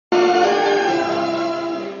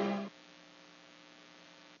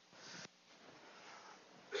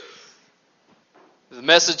The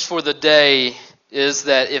message for the day is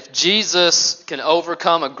that if Jesus can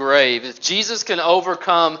overcome a grave, if Jesus can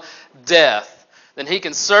overcome death, then he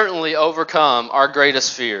can certainly overcome our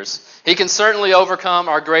greatest fears. He can certainly overcome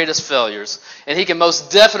our greatest failures. And he can most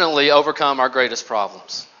definitely overcome our greatest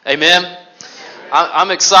problems. Amen? I'm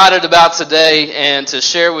excited about today and to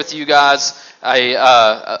share with you guys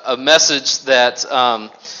a message that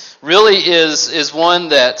really is one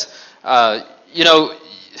that,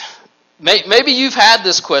 maybe you've had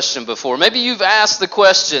this question before. Maybe you've asked the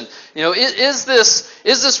question, is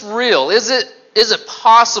this real? Is it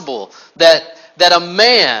possible that a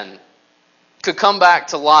man could come back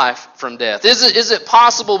to life from death? Is it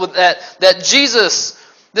possible that Jesus,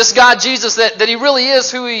 this God Jesus, that he really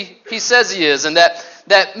is who he says he is, and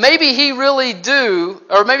that maybe he really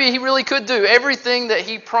could do everything that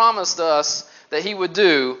he promised us that he would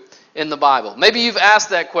do in the Bible? Maybe you've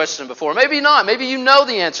asked that question before. Maybe not. Maybe you know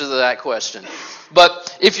the answer to that question.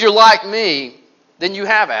 But if you're like me, then you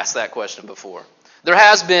have asked that question before. There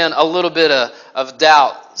has been a little bit of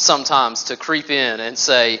doubt sometimes to creep in and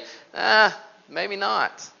say, maybe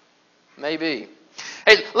not. Maybe.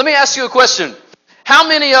 Hey, let me ask you a question. How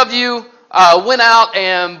many of you went out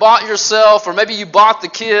and bought yourself, or maybe you bought the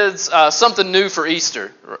kids something new for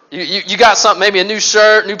Easter? You got something, maybe a new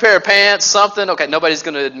shirt, new pair of pants, something. Okay, nobody's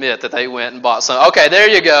going to admit that they went and bought something. Okay, there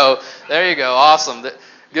you go. Awesome.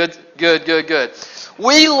 Good.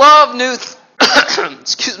 We love new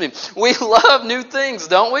we love new things,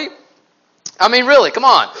 don't we? I mean, really, come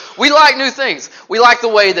on. We like new things. We like the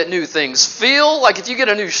way that new things feel. Like if you get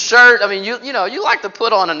a new shirt, I mean, you like to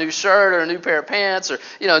put on a new shirt or a new pair of pants or,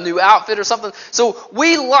 a new outfit or something. So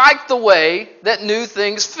we like the way that new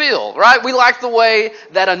things feel, right? We like the way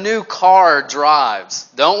that a new car drives,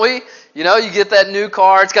 don't we? You get that new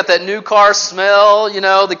car. It's got that new car smell.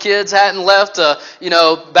 The kids hadn't left a,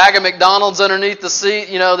 bag of McDonald's underneath the seat,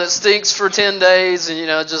 that stinks for 10 days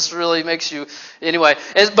and, just really makes you, anyway.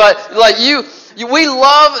 But like we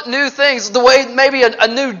love new things. The way maybe a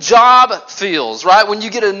new job feels, right? When you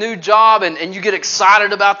get a new job and you get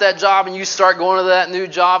excited about that job and you start going to that new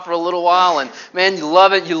job for a little while and, man, you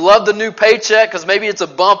love it. You love the new paycheck because maybe it's a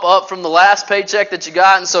bump up from the last paycheck that you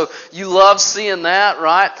got, and so you love seeing that,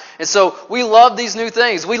 right? And so we love these new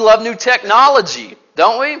things. We love new technology,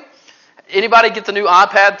 don't we? Anybody get the new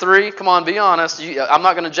iPad 3? Come on, be honest. I'm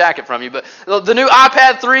not going to jack it from you, but the new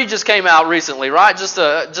iPad 3 just came out recently, right? Just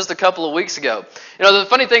a couple of weeks ago. The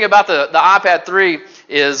funny thing about the iPad 3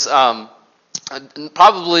 is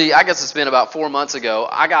probably, I guess it's been about 4 months ago,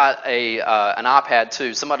 I got an iPad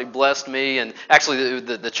 2. Somebody blessed me, and actually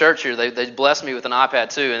the church here, they blessed me with an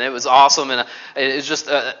iPad 2, and it was awesome, and it was just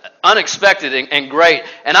unexpected and great.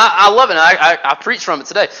 And I love it. I preached from it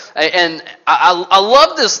today. And I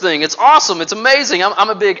love this thing. It's awesome. It's amazing. I'm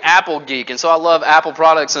a big Apple geek, and so I love Apple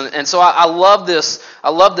products, and so I love this. I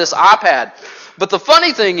love this iPad. But the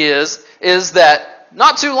funny thing is that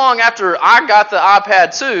not too long after I got the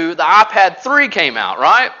iPad 2, the iPad 3 came out,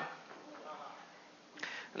 right?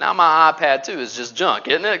 Now my iPad 2 is just junk,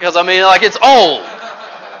 isn't it? Because, it's old,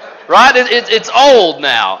 right? It's old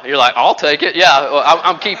now. You're like, I'll take it. Yeah, well,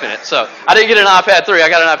 I'm keeping it. So I didn't get an iPad 3. I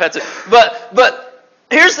got an iPad 2. But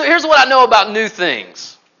here's what I know about new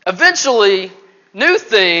things. Eventually, new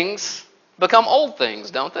things become old things,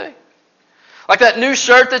 don't they? Like that new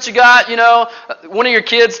shirt that you got, one of your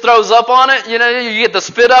kids throws up on it, you get the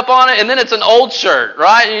spit up on it, and then it's an old shirt,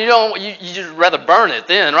 right? And you just rather burn it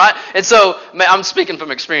then, right? And so, I'm speaking from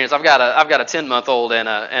experience. I've got a 10-month-old and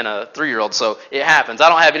a 3-year-old, so it happens. I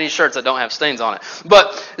don't have any shirts that don't have stains on it.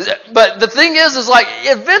 But the thing is like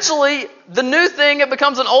eventually the new thing, it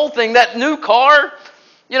becomes an old thing. That new car,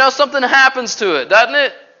 something happens to it, doesn't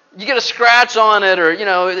it? You get a scratch on it,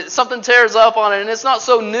 or something tears up on it, and it's not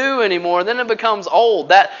so new anymore. Then it becomes old.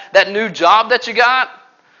 That new job that you got,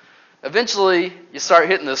 eventually you start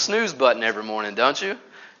hitting the snooze button every morning, don't you?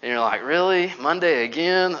 And you're like, really, Monday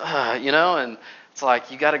again, and it's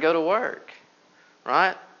like you got to go to work,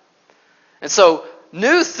 right? And so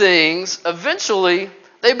new things eventually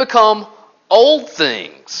they become old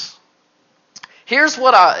things. Here's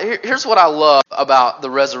what I love about the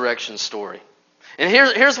resurrection story. And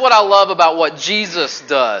here's what I love about what Jesus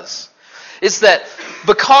does. It's that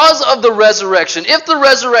because of the resurrection, if the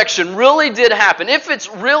resurrection really did happen, if it's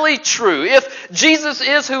really true, if Jesus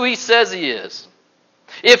is who he says he is,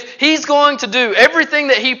 if he's going to do everything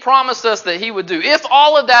that he promised us that he would do, if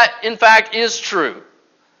all of that, in fact, is true,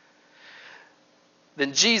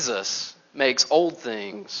 then Jesus makes old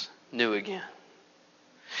things new again.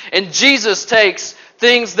 And Jesus takes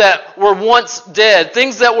things that were once dead,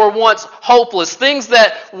 things that were once hopeless, things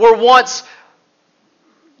that were once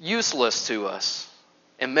useless to us.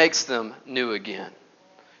 and makes them new again.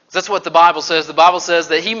 That's what the Bible says. The Bible says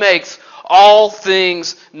that He makes all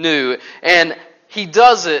things new, and He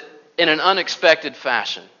does it in an unexpected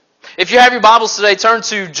fashion. If you have your Bibles today, turn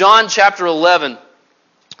to John chapter 11.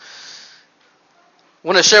 I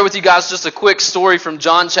want to share with you guys just a quick story from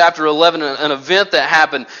John chapter 11, an event that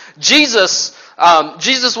happened. Jesus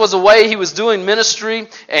was away. He was doing ministry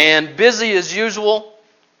and busy as usual.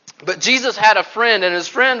 But Jesus had a friend, and his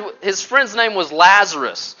friend's name was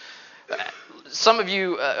Lazarus. Some of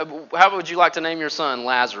you, how would you like to name your son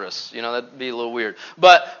Lazarus? You know, that'd be a little weird.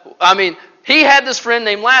 But, I mean, he had this friend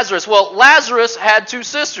named Lazarus. Well, Lazarus had two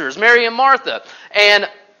sisters, Mary and Martha. And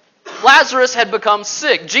Lazarus had become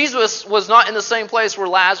sick. Jesus was not in the same place where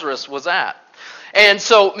Lazarus was at. And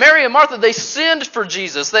so Mary and Martha, they sinned for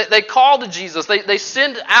Jesus. They called to Jesus. They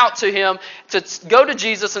sent out to Him to go to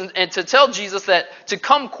Jesus and to tell Jesus that to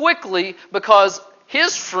come quickly because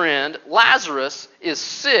his friend, Lazarus, is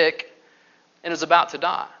sick and is about to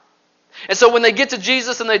die. And so when they get to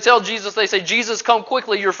Jesus and they tell Jesus, they say, Jesus, come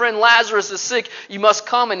quickly. Your friend Lazarus is sick. You must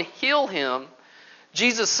come and heal him.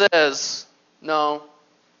 Jesus says, no,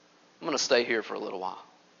 I'm going to stay here for a little while.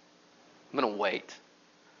 I'm going to wait.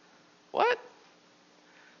 What?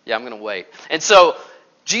 Yeah, I'm going to wait. And so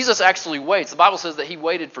Jesus actually waits. The Bible says that He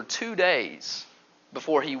waited for 2 days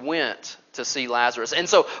before He went to see Lazarus. And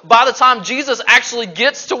so by the time Jesus actually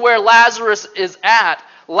gets to where Lazarus is at,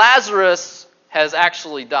 Lazarus has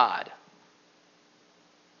actually died.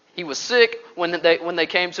 He was sick when they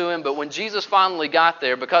came to Him, but when Jesus finally got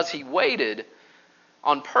there, because He waited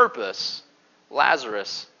on purpose,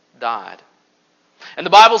 Lazarus died. And the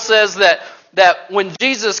Bible says that when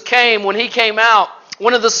Jesus came, when He came out,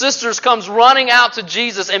 one of the sisters comes running out to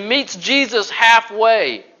Jesus and meets Jesus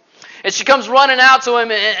halfway. And she comes running out to Him,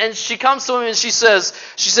 and she comes to Him and she says,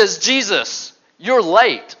 Jesus, you're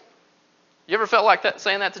late. You ever felt like that,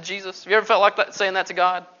 saying that to Jesus? Have you ever felt like that, saying that to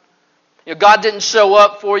God? You know, God didn't show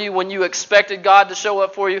up for you when you expected God to show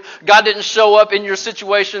up for you. God didn't show up in your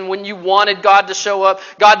situation when you wanted God to show up.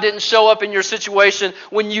 God didn't show up in your situation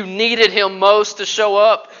when you needed Him most to show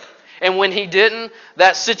up. And when He didn't,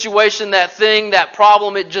 that situation, that thing, that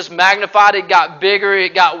problem, it just magnified, it got bigger,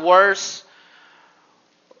 it got worse.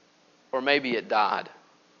 Or maybe it died.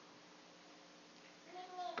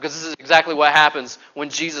 Because this is exactly what happens when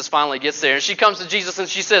Jesus finally gets there. And she comes to Jesus and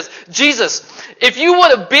she says, Jesus, if you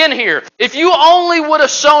would have been here, if you only would have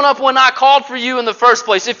shown up when I called for you in the first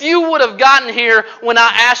place, if you would have gotten here when I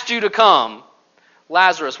asked you to come,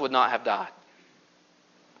 Lazarus would not have died.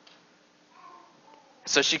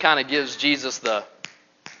 So she kind of gives Jesus the,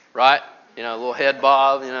 right? You know, a little head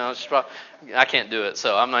bob, you know. I can't do it,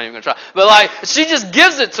 so I'm not even going to try. But like, she just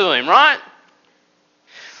gives it to him, right?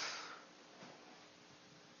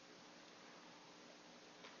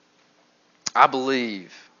 I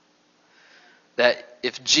believe that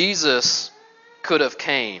if Jesus could have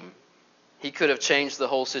came, He could have changed the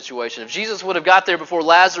whole situation. If Jesus would have got there before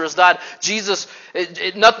Lazarus died,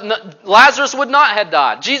 Lazarus would not have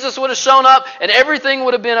died. Jesus would have shown up and everything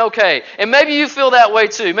would have been okay. And maybe you feel that way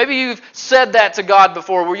too. Maybe you've said that to God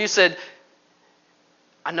before where you said,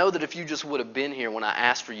 I know that if you just would have been here when I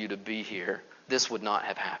asked for you to be here, this would not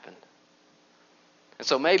have happened. And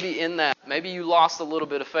so maybe in that, maybe you lost a little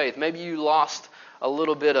bit of faith. Maybe you lost a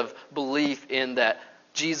little bit of belief in that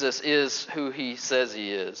Jesus is who He says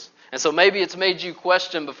He is. And so maybe it's made you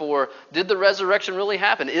question before, did the resurrection really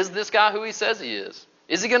happen? Is this guy who He says He is?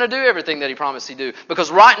 Is He going to do everything that He promised He'd do? Because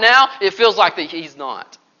right now, it feels like that He's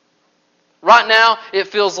not. Right now, it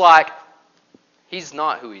feels like He's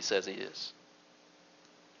not who He says He is.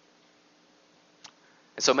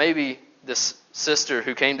 And so maybe this sister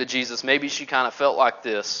who came to Jesus, maybe she kind of felt like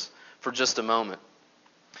this for just a moment.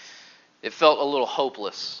 It felt a little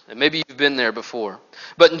hopeless. And maybe you've been there before.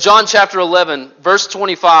 But in John chapter 11, verse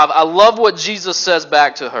 25, I love what Jesus says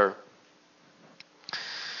back to her.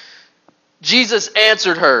 Jesus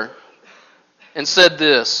answered her and said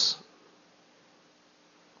this.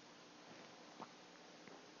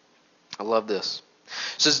 I love this.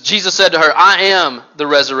 It says, Jesus said to her, I am the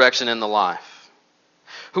resurrection and the life.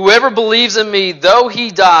 Whoever believes in me, though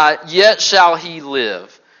he die, yet shall he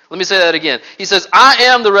live. Let me say that again. He says, I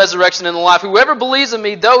am the resurrection and the life. Whoever believes in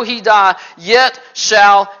me, though he die, yet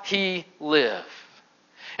shall he live.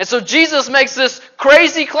 And so Jesus makes this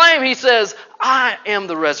crazy claim. He says, I am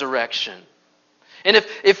the resurrection. And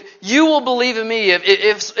if you will believe in me,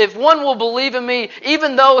 if one will believe in me,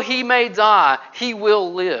 even though he may die, he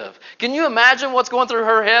will live. Can you imagine what's going through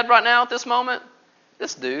her head right now at this moment?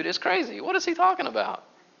 This dude is crazy. What is he talking about?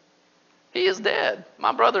 He is dead.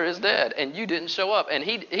 My brother is dead, and you didn't show up. And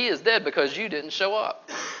he is dead because you didn't show up.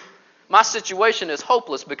 my situation is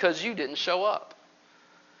hopeless because you didn't show up.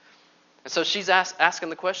 And so she's asking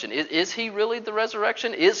the question, is he really the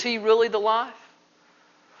resurrection? Is he really the life?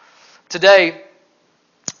 Today,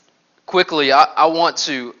 quickly, I want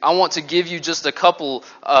to give you just a couple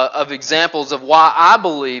of examples of why I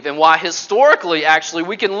believe and why historically, actually,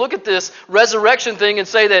 we can look at this resurrection thing and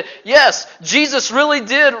say that, yes, Jesus really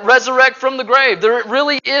did resurrect from the grave. There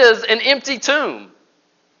really is an empty tomb.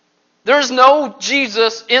 There's no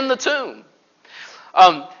Jesus in the tomb.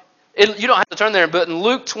 You don't have to turn there, but in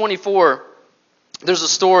Luke 24, there's a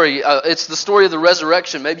story. It's the story of the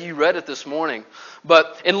resurrection. Maybe you read it this morning.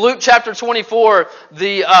 But in Luke chapter 24,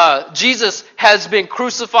 Jesus has been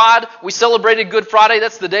crucified. We celebrated Good Friday.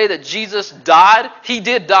 That's the day that Jesus died. He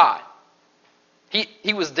did die.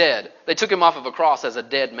 He was dead. They took him off of a cross as a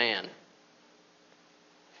dead man.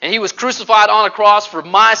 And he was crucified on a cross for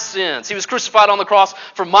my sins. He was crucified on the cross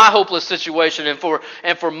for my hopeless situation and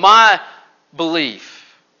for my belief.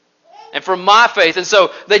 And for my faith. And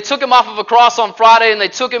so they took him off of a cross on Friday and they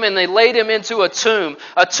took him and they laid him into a tomb.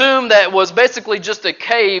 A tomb that was basically just a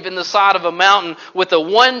cave in the side of a mountain with a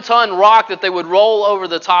 1-ton rock that they would roll over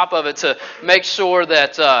the top of it to make sure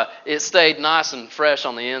that it stayed nice and fresh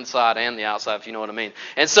on the inside and the outside, if you know what I mean.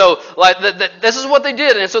 And so this is what they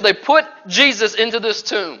did. And so they put Jesus into this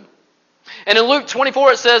tomb. And in Luke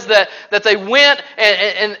 24 it says that they went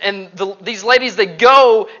and these ladies, they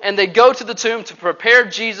go to the tomb to prepare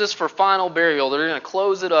Jesus for final burial. They're going to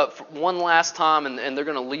close it up one last time and they're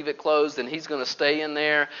going to leave it closed and he's going to stay in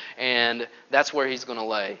there and that's where he's going to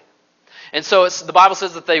lay. And so the Bible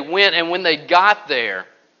says that they went, and when they got there,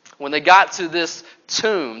 when they got to this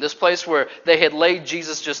tomb, this place where they had laid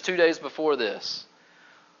Jesus just 2 days before this,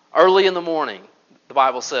 early in the morning, the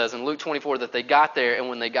Bible says in Luke 24 that they got there, and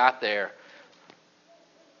when they got there,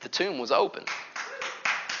 the tomb was open.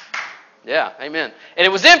 Yeah, amen. And it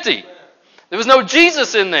was empty. There was no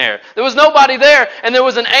Jesus in there. There was nobody there, and there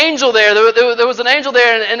was an angel there. There was an angel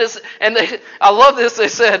there, and I love this. They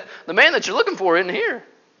said, the man that you're looking for isn't here.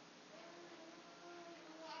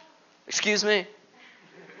 Excuse me?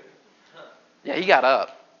 Yeah, he got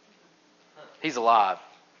up. He's alive.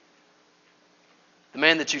 The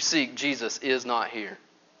man that you seek, Jesus, is not here.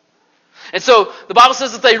 And so the Bible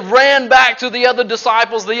says that they ran back to the other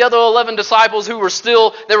disciples, the other 11 disciples who were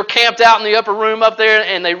they were camped out in the upper room up there,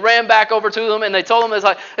 and they ran back over to them and they told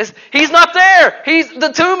them, he's not there.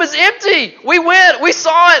 The tomb is empty. We went. We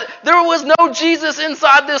saw it. There was no Jesus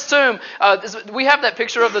inside this tomb. We have that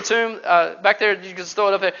picture of the tomb back there. You can just throw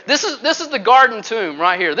it up there. This is the garden tomb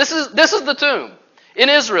right here. This is the tomb. In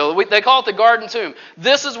Israel, they call it the garden tomb.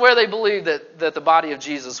 This is where they believe that the body of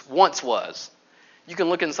Jesus once was. You can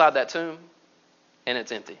look inside that tomb, and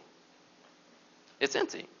it's empty. It's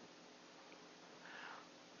empty.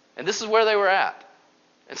 And this is where they were at.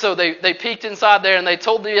 And so they peeked inside there, and they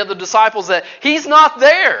told the other disciples that he's not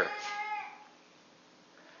there.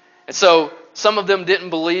 And so some of them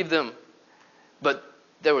didn't believe them, but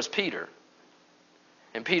there was Peter.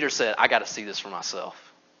 And Peter said, I got to see this for myself.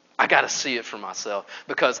 I got to see it for myself,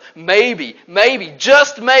 because maybe,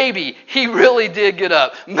 just maybe, he really did get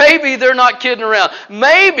up. Maybe they're not kidding around.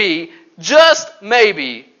 Maybe, just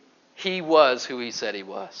maybe, he was who he said he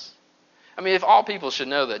was. I mean, if all people should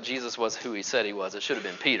know that Jesus was who he said he was, it should have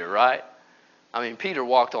been Peter, right? I mean, Peter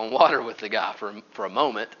walked on water with the guy for a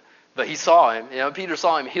moment, but he saw him. You know, Peter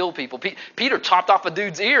saw him heal people. Peter chopped off a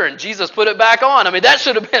dude's ear and Jesus put it back on. I mean, that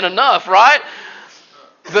should have been enough, right?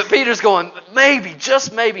 But Peter's going, maybe,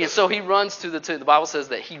 just maybe. And so he runs to the tomb. The Bible says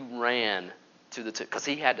that he ran to the tomb because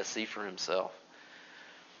he had to see for himself.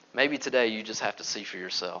 Maybe today you just have to see for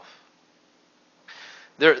yourself.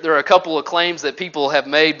 There are a couple of claims that people have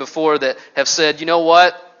made before that have said, you know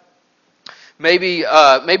what? Maybe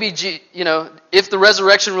if the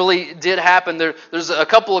resurrection really did happen, there's a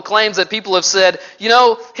couple of claims that people have said,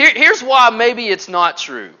 here's why maybe it's not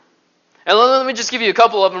true. And let me just give you a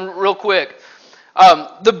couple of them real quick.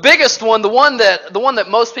 The biggest one, the one that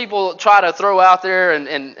most people try to throw out there,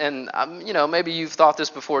 and maybe you've thought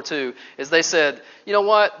this before too, is they said, you know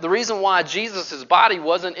what? The reason why Jesus' body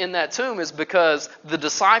wasn't in that tomb is because the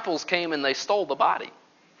disciples came and they stole the body.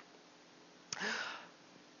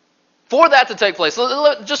 For that to take place,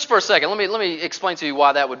 just for a second, let me explain to you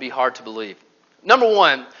why that would be hard to believe. Number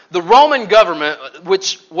one, the Roman government,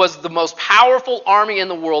 which was the most powerful army in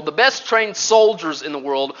the world, the best trained soldiers in the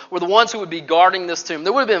world, were the ones who would be guarding this tomb.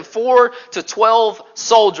 There would have been 4 to 12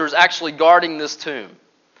 soldiers actually guarding this tomb.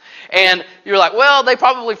 And you're like, well, they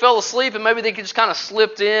probably fell asleep and maybe they just kind of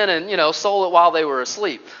slipped in and, stole it while they were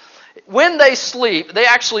asleep. When they sleep, they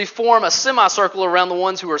actually form a semicircle around the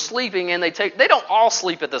ones who are sleeping, and they don't all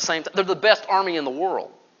sleep at the same time. They're the best army in the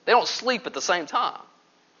world. They don't sleep at the same time.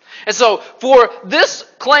 And so for this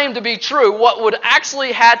claim to be true, what would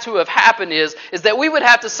actually had to have happened is that we would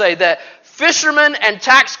have to say that fishermen and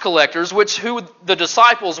tax collectors, who the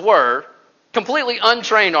disciples were, completely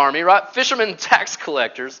untrained army, right? Fishermen and tax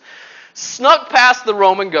collectors, snuck past the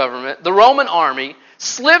Roman government, the Roman army,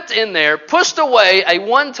 slipped in there, pushed away a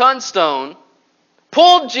 1-ton stone,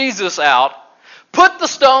 pulled Jesus out, put the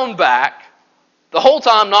stone back, the whole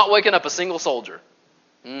time not waking up a single soldier.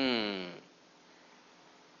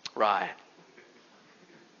 Right.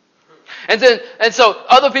 And so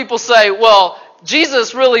other people say, well,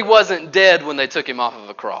 Jesus really wasn't dead when they took him off of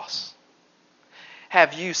a cross.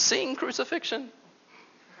 Have you seen crucifixion?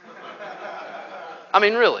 I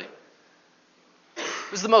mean, really.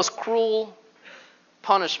 It was the most cruel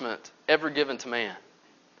punishment ever given to man.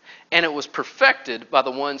 And it was perfected by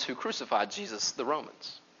the ones who crucified Jesus, the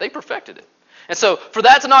Romans. They perfected it. And so, for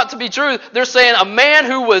that not to be true, they're saying a man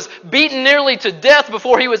who was beaten nearly to death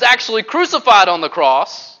before he was actually crucified on the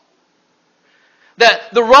cross,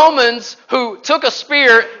 that the Romans who took a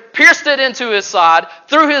spear, pierced it into his side,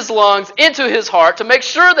 through his lungs, into his heart, to make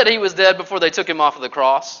sure that he was dead before they took him off of the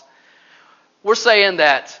cross, we're saying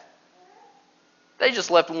that they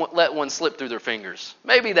just let one slip through their fingers.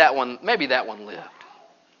 Maybe that one lived.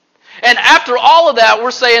 And after all of that,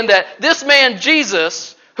 we're saying that this man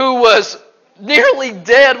Jesus, who was nearly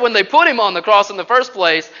dead when they put him on the cross in the first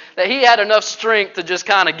place, that he had enough strength to just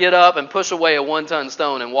kind of get up and push away a 1-ton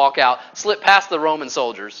stone and walk out, slip past the Roman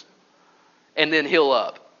soldiers, and then heal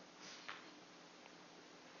up.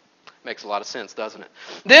 Makes a lot of sense, doesn't it?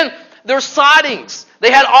 Then there's sightings.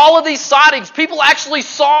 They had all of these sightings. People actually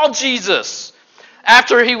saw Jesus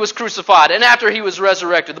after he was crucified and after he was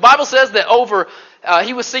resurrected. The Bible says that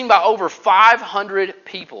he was seen by over 500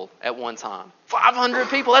 people at one time. 500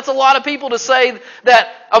 people. That's a lot of people to say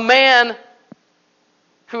that a man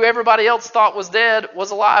who everybody else thought was dead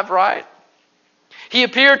was alive, right? He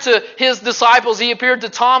appeared to his disciples. He appeared to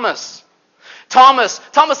Thomas. Thomas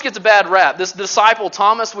gets a bad rap. This disciple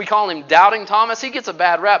Thomas, we call him Doubting Thomas. He gets a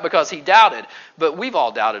bad rap because he doubted. But we've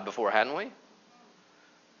all doubted before, hadn't we?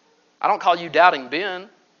 I don't call you Doubting Ben,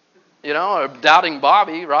 or Doubting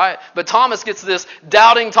Bobby, right? But Thomas gets this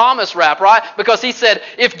Doubting Thomas rap, right? Because he said,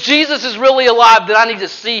 if Jesus is really alive, then I need to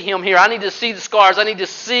see him here. I need to see the scars. I need to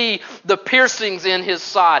see the piercings in his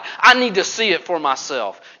side. I need to see it for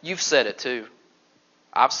myself. You've said it too.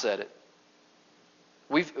 I've said it.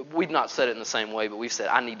 We've not said it in the same way, but we've said,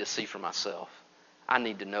 I need to see for myself. I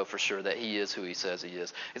need to know for sure that he is who he says he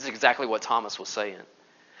is. It's exactly what Thomas was saying.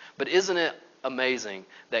 But isn't it amazing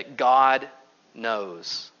that God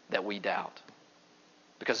knows that we doubt?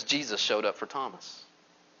 Because Jesus showed up for Thomas.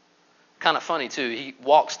 Kind of funny too, he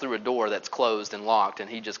walks through a door that's closed and locked, and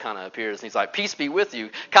he just kind of appears and he's like, peace be with you.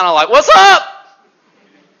 Kind of like, what's up?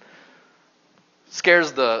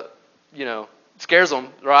 Scares them,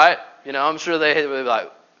 right? I'm sure they would be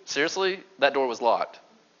like, seriously? That door was locked.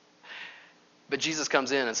 But Jesus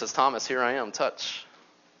comes in and says, Thomas, here I am, touch.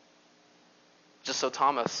 Just so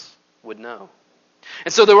Thomas would know.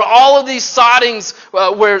 And so there were all of these sightings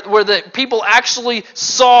where the people actually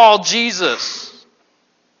saw Jesus.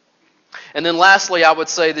 And then lastly, I would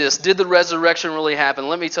say this. Did the resurrection really happen?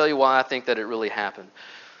 Let me tell you why I think that it really happened.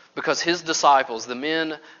 Because his disciples, the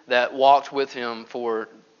men that walked with him for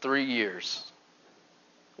 3 years,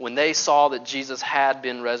 when they saw that Jesus had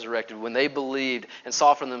been resurrected, when they believed and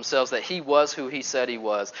saw for themselves that he was who he said he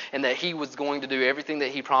was, and that he was going to do everything that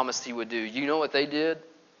he promised he would do, you know what they did?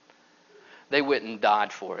 They went and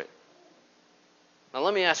died for it. Now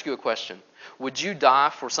let me ask you a question. Would you die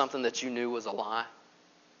for something that you knew was a lie?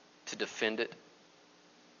 To defend it?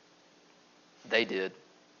 They did.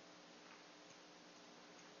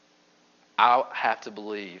 I have to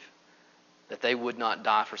believe that they would not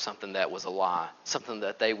die for something that was a lie, something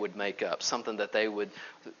that they would make up, something that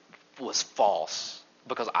was false.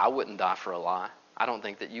 Because I wouldn't die for a lie. I don't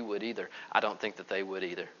think that you would either. I don't think that they would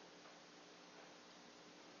either.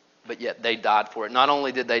 But yet they died for it. Not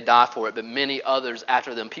only did they die for it, but many others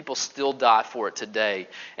after them. People still die for it today.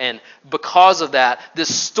 And because of that,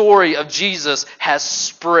 this story of Jesus has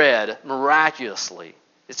spread miraculously.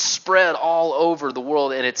 It's spread all over the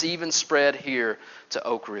world, and it's even spread here to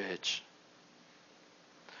Oak Ridge.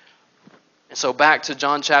 And so back to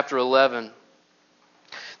John chapter 11.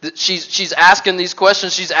 She's asking these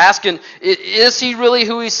questions. She's asking, is he really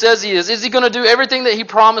who he says he is? Is he going to do everything that he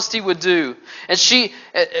promised he would do? And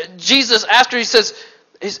Jesus, after he says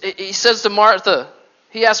to Martha,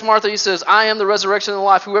 he asks Martha, he says, I am the resurrection and the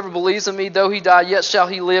life. Whoever believes in me, though he die, yet shall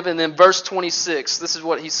he live. And then verse 26, this is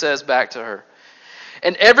what he says back to her.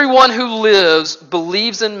 And everyone who lives,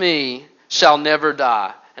 believes in me, shall never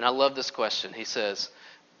die. And I love this question. He says,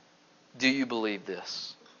 do you believe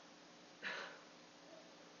this?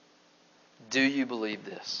 Do you believe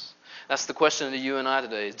this? That's the question to you and I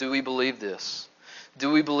today, is do we believe this? Do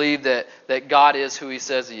we believe that God is who He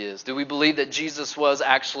says He is? Do we believe that Jesus was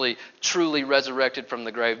actually truly resurrected from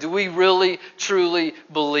the grave? Do we really, truly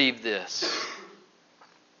believe this?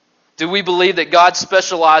 Do we believe that God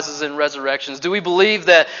specializes in resurrections? Do we believe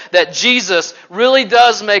that Jesus really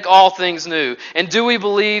does make all things new? And do we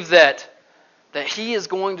believe that He is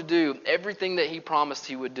going to do everything that He promised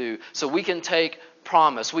He would do? So we can take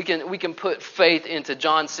promise. We can put faith into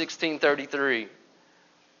John 16:33.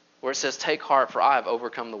 Where it says, take heart, for I have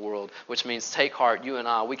overcome the world. Which means take heart, you and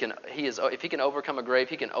I. If He can overcome a grave,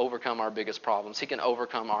 He can overcome our biggest problems. He can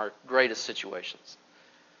overcome our greatest situations.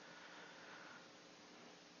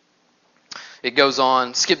 It goes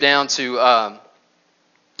on. Skip down to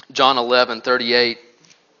John 11:38.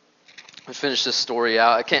 We finish this story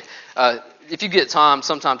out. I can't. If you get time,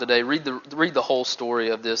 sometime today, read the whole story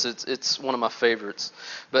of this. It's one of my favorites.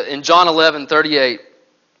 But in John 11:38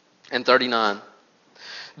 and 39.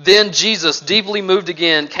 Then Jesus, deeply moved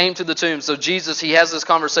again, came to the tomb. So Jesus, He has this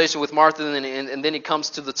conversation with Martha, and then He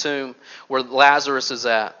comes to the tomb where Lazarus is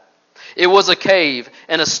at. It was a cave,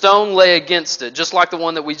 and a stone lay against it, just like the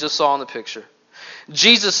one that we just saw in the picture.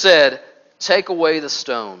 Jesus said, take away the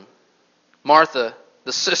stone. Martha,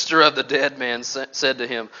 the sister of the dead man, said to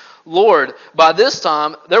Him, Lord, by this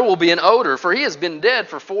time there will be an odor, for he has been dead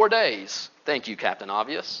for 4 days. Thank you, Captain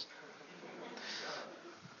Obvious.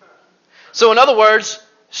 So in other words,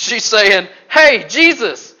 she's saying, hey,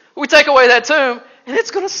 Jesus, we take away that tomb, and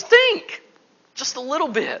it's going to stink just a little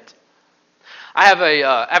bit. I have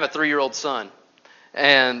a 3-year-old son,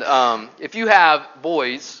 and if you have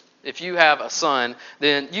boys, if you have a son,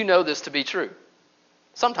 then you know this to be true.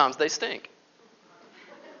 Sometimes they stink,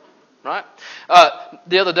 right?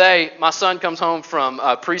 The other day, my son comes home from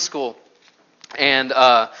preschool, and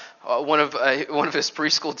one of his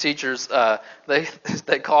preschool teachers,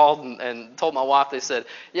 they called and told my wife. They said,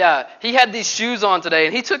 yeah, he had these shoes on today,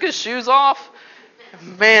 and he took his shoes off.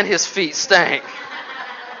 Man, his feet stank.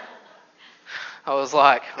 I was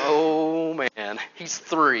like, oh man, he's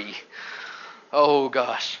 3. Oh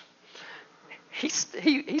gosh, he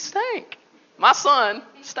stank. My son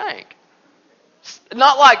stank.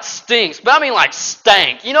 Not like stinks, but I mean like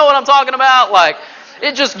stank. You know what I'm talking about? Like,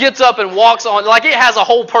 it just gets up and walks on, like it has a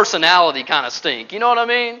whole personality kind of stink. You know what I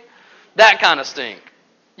mean? That kind of stink.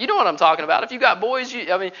 You know what I'm talking about. If you got boys,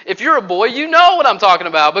 if you're a boy, you know what I'm talking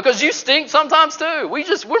about, because you stink sometimes too.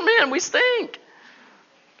 We're men, we stink.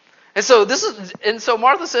 And so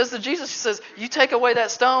Martha says to Jesus, she says, you take away that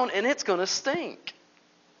stone and it's going to stink.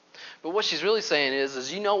 But what she's really saying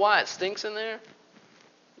is you know why it stinks in there?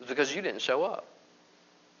 It's because you didn't show up.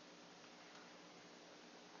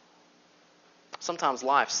 Sometimes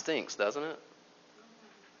life stinks, doesn't it?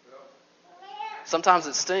 Sometimes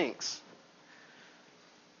it stinks.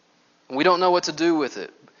 And we don't know what to do with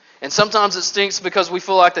it. And sometimes it stinks because we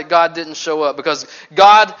feel like that God didn't show up, because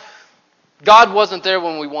God wasn't there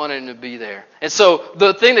when we wanted Him to be there. And so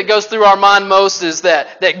the thing that goes through our mind most is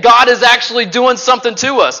that God is actually doing something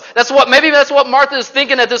to us. Maybe that's what Martha is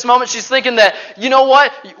thinking at this moment. She's thinking that, you know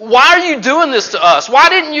what? Why are you doing this to us? Why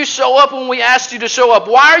didn't you show up when we asked you to show up?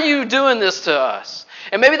 Why are you doing this to us?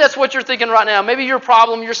 And maybe that's what you're thinking right now. Maybe your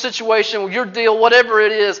problem, your situation, your deal, whatever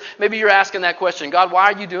it is, maybe you're asking that question. God,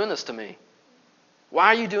 why are you doing this to me? Why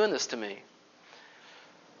are you doing this to me?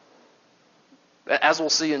 As we'll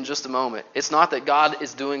see in just a moment, it's not that God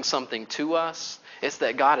is doing something to us. It's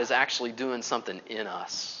that God is actually doing something in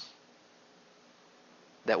us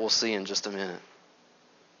that we'll see in just a minute.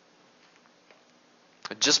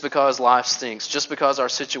 Just because life stinks, just because our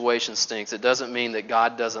situation stinks, it doesn't mean that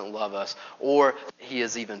God doesn't love us or He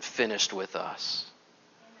is even finished with us.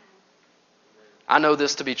 I know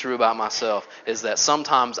this to be true about myself, is that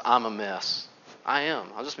sometimes I'm a mess. I am.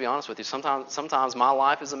 I'll just be honest with you. Sometimes my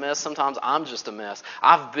life is a mess. Sometimes I'm just a mess.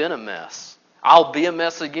 I've been a mess. I'll be a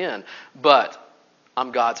mess again. But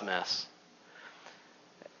I'm God's mess.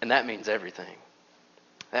 And that means everything.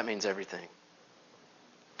 That means everything.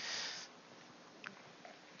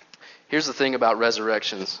 Here's the thing about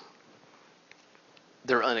resurrections.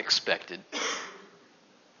 They're unexpected.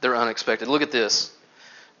 They're unexpected. Look at this.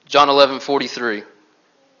 John 11:43.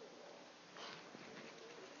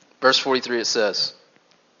 Verse 43, it says,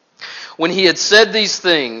 when He had said these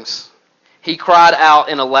things, He cried out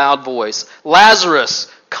in a loud voice,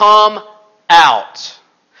 Lazarus, come out.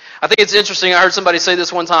 I think it's interesting. I heard somebody say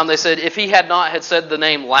this one time. They said if He had not had said the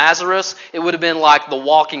name Lazarus, it would have been like The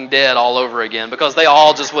Walking Dead all over again, because they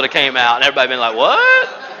all just would have came out and everybody been like, what?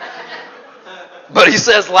 But he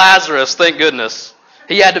says Lazarus, thank goodness.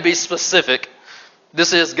 He had to be specific.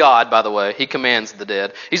 This is God, by the way. He commands the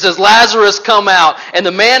dead. He says, Lazarus, come out. And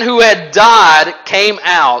the man who had died came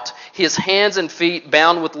out, his hands and feet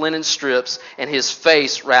bound with linen strips, and his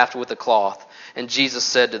face wrapped with a cloth. And Jesus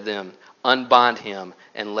said to them, unbind him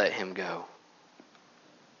and let him go.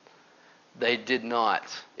 They did not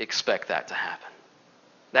expect that to happen.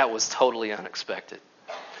 That was totally unexpected.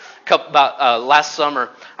 Last summer,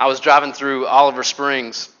 I was driving through Oliver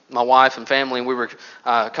Springs, my wife and family, and we were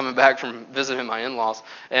coming back from visiting my in-laws.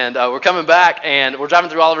 And we're coming back, and we're driving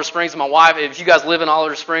through Oliver Springs. And my wife, if you guys live in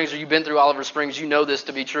Oliver Springs or you've been through Oliver Springs, you know this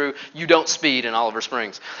to be true. You don't speed in Oliver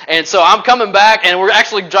Springs. And so I'm coming back, and we're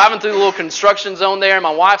actually driving through the little construction zone there. And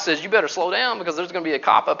my wife says, you better slow down because there's going to be a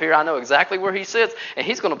cop up here. I know exactly where he sits, and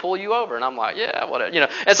he's going to pull you over. And I'm like, yeah, whatever.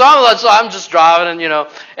 And so I'm just driving,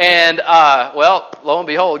 and well, lo and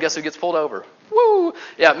behold, guess who gets pulled over? Woo!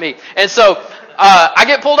 Yeah, me. And so I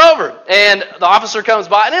get pulled over, and the officer comes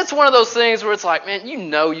by, and it's one of those things where it's like, man,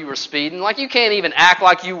 you were speeding. Like, you can't even act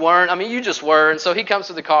like you weren't. I mean, you just were. And so he comes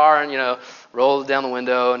to the car and, rolls down the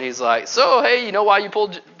window, and he's like, so, hey, you know why you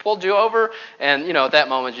pulled you over? And, at that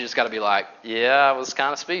moment, you just got to be like, yeah, I was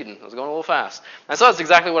kind of speeding. I was going a little fast. And so that's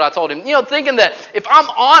exactly what I told him. Thinking that if I'm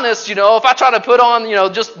honest, if I try to put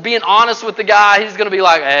on, just being honest with the guy, he's going to be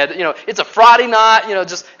like, it's a Friday night,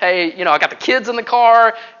 just, hey, I got the kids in the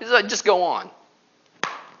car. He's like, just go on.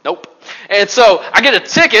 Nope. And so I get a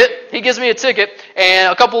ticket. He gives me a ticket,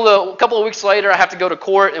 and a couple of weeks later, I have to go to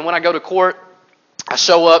court. And when I go to court, I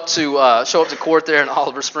show up to court there in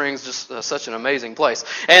Oliver Springs, just such an amazing place.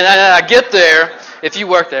 And I get there. If you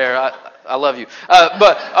work there, I love you.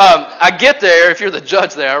 But I get there. If you're the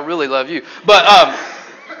judge there, I really love you. But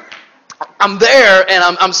I'm there,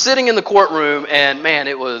 and I'm sitting in the courtroom, and man,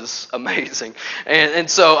 it was amazing. And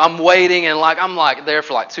so I'm waiting, and I'm there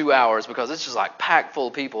for 2 hours because it's just packed full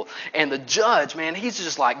of people. And the judge, man, he's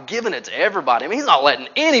just giving it to everybody. I mean, he's not letting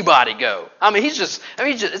anybody go. I mean,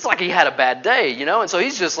 it's like he had a bad day, And so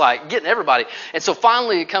he's just getting everybody. And so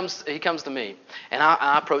finally, he comes to me, and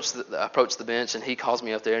I approach the bench, and he calls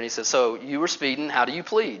me up there, and he says, "So you were speeding? How do you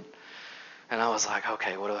plead?" And I was like,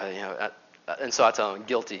 "Okay, what do I?" And so I tell him,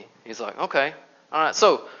 guilty. He's like, okay, all right.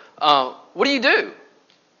 So, what do you do?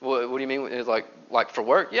 What do you mean? It's like for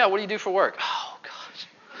work? Yeah. What do you do for work? Oh gosh.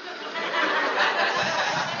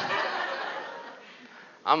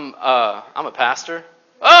 I'm a pastor.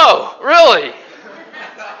 Oh, really?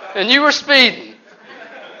 And you were speeding?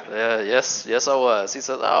 Yes, I was. He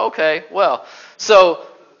said, oh, okay. Well, so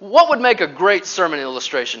what would make a great sermon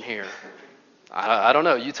illustration here? I don't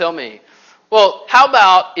know. You tell me. Well, how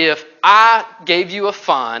about if I gave you a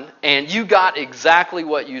fine and you got exactly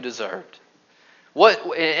what you deserved?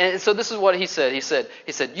 And so this is what he said. He said,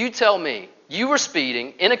 you tell me, you were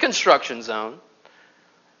speeding in a construction zone.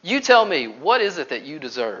 You tell me, what is it that you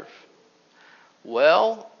deserve?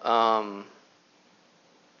 Well, I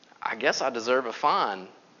guess I deserve a fine.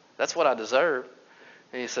 That's what I deserve.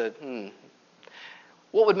 And he said,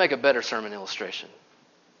 what would make a better sermon illustration?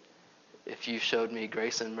 If you showed me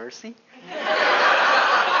grace and mercy?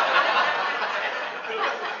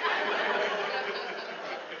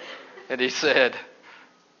 And he said,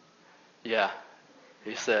 yeah.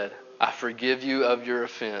 He said, I forgive you of your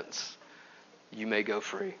offense. You may go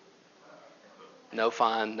free. No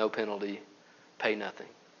fine, no penalty, pay nothing.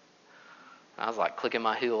 I was clicking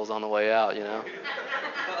my heels on the way out, And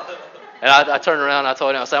I turned around and I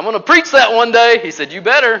told him, I said, I'm going to preach that one day. He said, you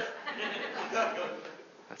better.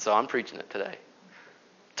 So I'm preaching it today.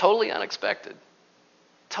 Totally unexpected.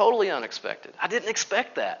 Totally unexpected. I didn't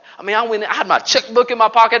expect that. I mean, I had my checkbook in my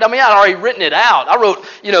pocket. I mean, I'd already written it out. I wrote,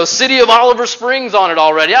 City of Oliver Springs on it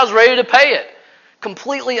already. I was ready to pay it.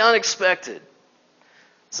 Completely unexpected.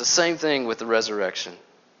 It's the same thing with the resurrection.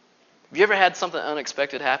 Have you ever had something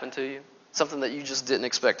unexpected happen to you? Something that you just didn't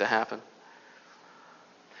expect to happen?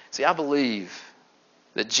 See, I believe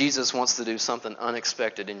that Jesus wants to do something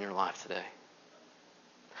unexpected in your life today.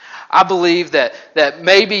 I believe that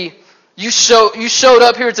maybe you showed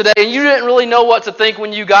up here today and you didn't really know what to think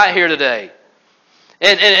when you got here today.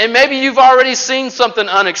 And maybe you've already seen something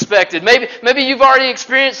unexpected. Maybe you've already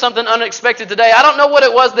experienced something unexpected today. I don't know what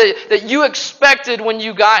it was that you expected when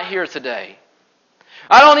you got here today.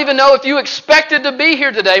 I don't even know if you expected to be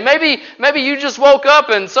here today. Maybe you just woke up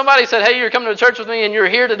and somebody said, hey, you're coming to church with me and you're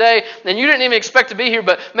here today and you didn't even expect to be here,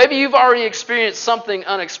 but maybe you've already experienced something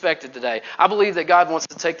unexpected today. I believe that God wants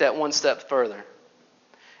to take that one step further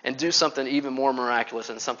and do something even more miraculous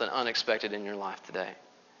and something unexpected in your life today.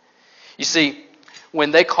 You see,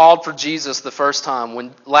 when they called for Jesus the first time,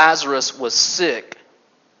 when Lazarus was sick,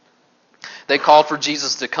 They called for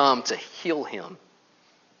Jesus to come to heal him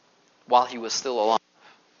while he was still alive.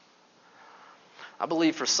 I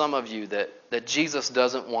believe for some of you that Jesus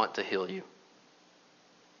doesn't want to heal you,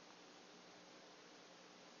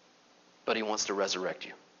 but he wants to resurrect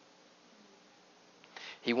you.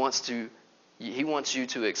 He wants you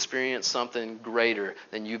to experience something greater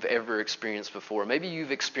than you've ever experienced before. Maybe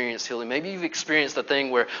you've experienced healing. Maybe you've experienced a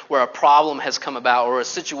thing where a problem has come about or a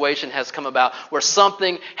situation has come about where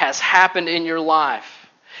something has happened in your life.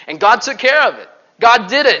 And God took care of it. God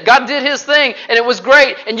did it. God did his thing, and it was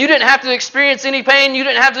great. And you didn't have to experience any pain. You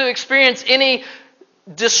didn't have to experience any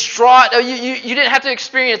distraught. You didn't have to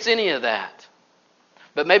experience any of that.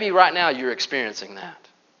 But maybe right now you're experiencing that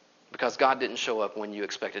because God didn't show up when you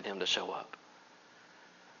expected him to show up.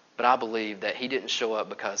 But I believe that he didn't show up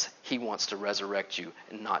because he wants to resurrect you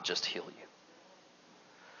and not just heal you.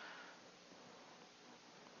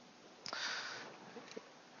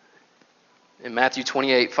 In Matthew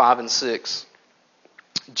 28, 5 and 6,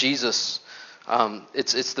 Jesus,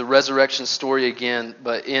 it's the resurrection story again,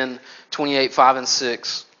 but in 28, 5 and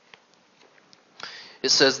 6, it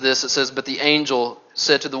says this. It says, "But the angel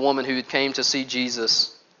said to the woman who came to see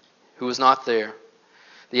Jesus, who was not there,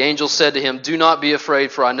 the angel said to him, 'Do not be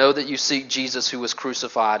afraid, for I know that you seek Jesus who was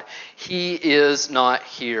crucified. He is not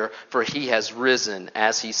here, for he has risen,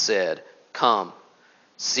 as he said. Come,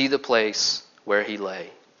 see the place where he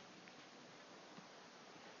lay.'"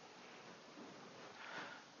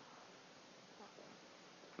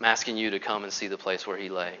 I'm asking you to come and see the place where he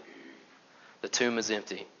lay. The tomb is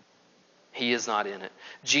empty. He is not in it.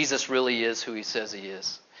 Jesus really is who he says he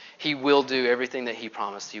is. He will do everything that he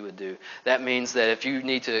promised he would do. That means that if you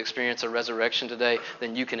need to experience a resurrection today,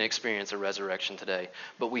 then you can experience a resurrection today.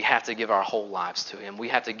 But we have to give our whole lives to him. We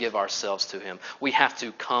have to give ourselves to him. We have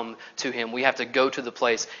to come to him. We have to go to the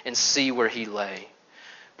place and see where he lay.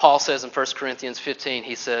 Paul says in 1 Corinthians 15,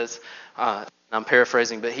 he says, I'm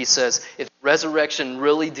paraphrasing, but he says, if resurrection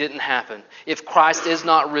really didn't happen, if Christ is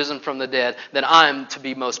not risen from the dead, then I'm to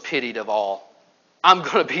be most pitied of all. I'm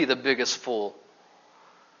going to be the biggest fool.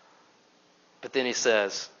 But then he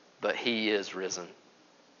says, but he is risen.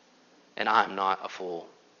 And I'm not a fool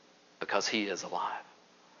because he is alive.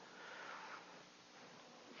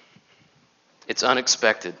 It's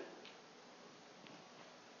unexpected.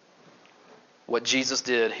 What Jesus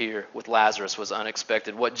did here with Lazarus was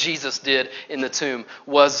unexpected. What Jesus did in the tomb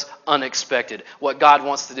was unexpected. What God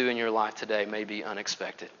wants to do in your life today may be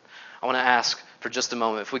unexpected. I want to ask for just a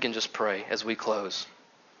moment if we can just pray as we close.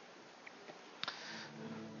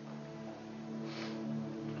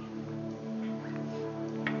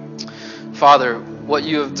 Father, what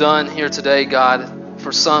you have done here today, God,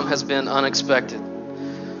 for some has been unexpected.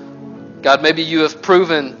 God, maybe you have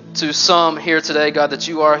proven to some here today, God, that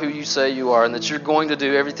you are who you say you are and that you're going to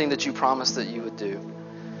do everything that you promised that you would do.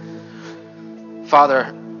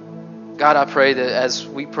 Father, God, I pray that as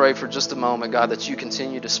we pray for just a moment, God, that you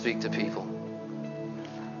continue to speak to people.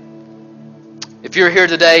 If you're here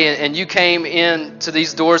today and you came in to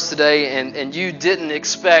these doors today and you didn't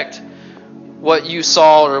expect what you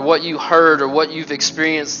saw or what you heard or what you've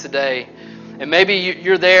experienced today, and maybe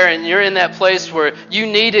you're there and you're in that place where you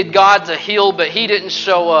needed God to heal, but he didn't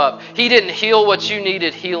show up. He didn't heal what you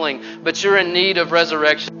needed healing, but you're in need of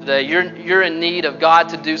resurrection today. You're in need of God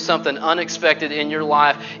to do something unexpected in your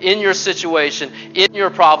life, in your situation, in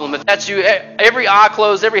your problem. If that's you, every eye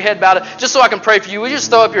closed, every head bowed, just so I can pray for you, will you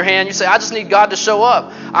just throw up your hand? You say, I just need God to show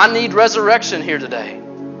up. I need resurrection here today.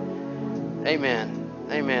 Amen.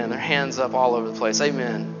 Amen. Their hands up all over the place.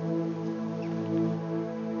 Amen.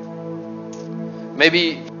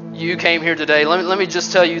 Maybe you came here today. Let me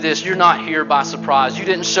just tell you this. You're not here by surprise. You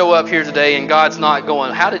didn't show up here today and God's not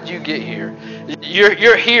going, how did you get here?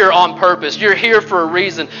 You're here on purpose. You're here for a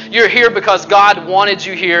reason. You're here because God wanted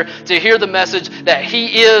you here to hear the message that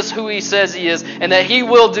he is who he says he is and that he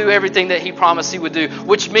will do everything that he promised he would do,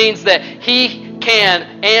 which means that he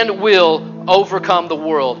can and will overcome the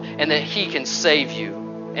world and that he can save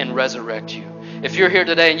you and resurrect you. If you're here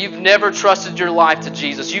today and you've never trusted your life to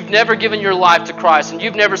Jesus, you've never given your life to Christ, and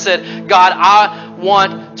you've never said, God, I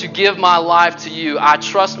want to give my life to you. I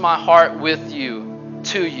trust my heart with you,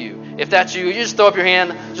 to you. If that's you, you just throw up your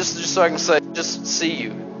hand just so I can say, just see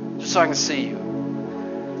you. Just so I can see you.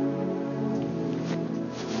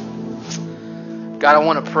 God, I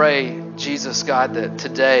want to pray, Jesus, God, that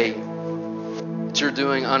today that you're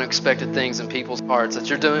doing unexpected things in people's hearts, that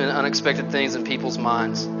you're doing unexpected things in people's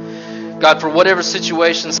minds. God, for whatever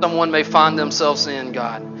situation someone may find themselves in,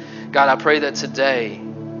 God, I pray that today,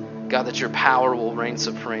 God, that your power will reign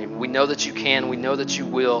supreme. We know that you can. We know that you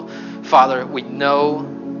will. Father, we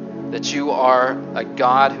know that you are a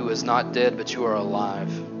God who is not dead, but you are alive.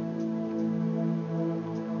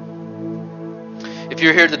 If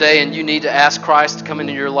you're here today and you need to ask Christ to come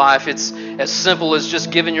into your life, it's as simple as just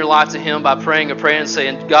giving your life to Him by praying a prayer and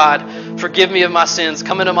saying, God, forgive me of my sins,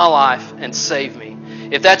 come into my life and save me.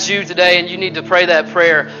 If that's you today and you need to pray that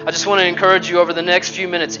prayer, I just want to encourage you over the next few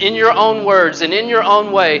minutes, in your own words and in your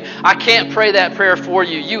own way. I can't pray that prayer for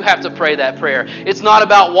you. You have to pray that prayer. It's not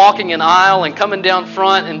about walking an aisle and coming down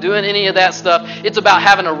front and doing any of that stuff. It's about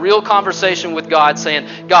having a real conversation with God,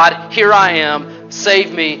 saying, God, here I am,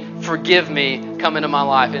 save me, forgive me, come into my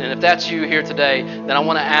life. And if that's you here today, then I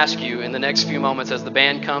want to ask you in the next few moments as the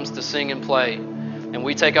band comes to sing and play, and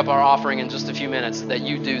we take up our offering in just a few minutes, that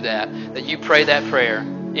you do that you pray that prayer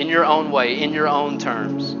in your own way, in your own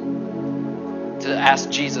terms, to ask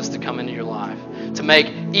Jesus to come into your life, to make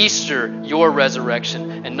Easter your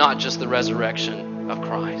resurrection and not just the resurrection of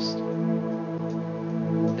Christ.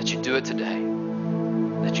 That you do it today,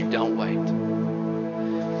 that you don't wait.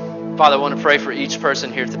 Father, I want to pray for each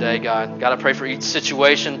person here today, God. God, I pray for each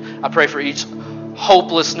situation. I pray for each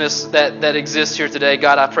hopelessness that exists here today.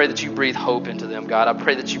 God, I pray that you breathe hope into them. God, I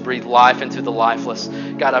pray that you breathe life into the lifeless.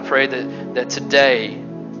 God, I pray that today,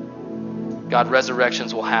 God,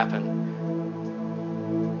 resurrections will happen.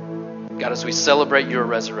 God, as we celebrate your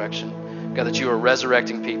resurrection, God, that you are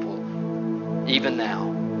resurrecting people even now.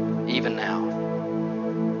 Even now.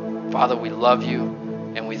 Father, we love you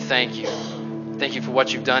and we thank you. Thank you for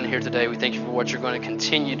what you've done here today. We thank you for what you're going to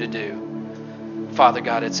continue to do. Father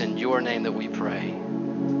God, it's in your name that we pray.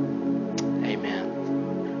 Amen.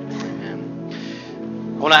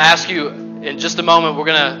 Amen. I want to ask you, in just a moment, we're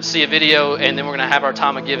going to see a video, and then we're going to have our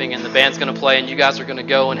time of giving, and the band's going to play, and you guys are going to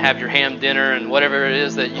go and have your ham dinner and whatever it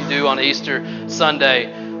is that you do on Easter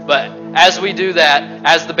Sunday. But as we do that,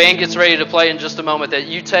 as the band gets ready to play in just a moment, that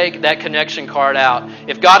you take that connection card out.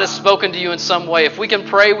 If God has spoken to you in some way, if we can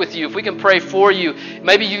pray with you, if we can pray for you,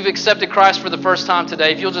 maybe you've accepted Christ for the first time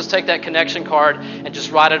today, if you'll just take that connection card and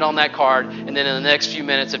just write it on that card, and then in the next few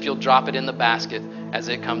minutes, if you'll drop it in the basket as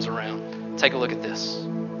it comes around. Take a look at this.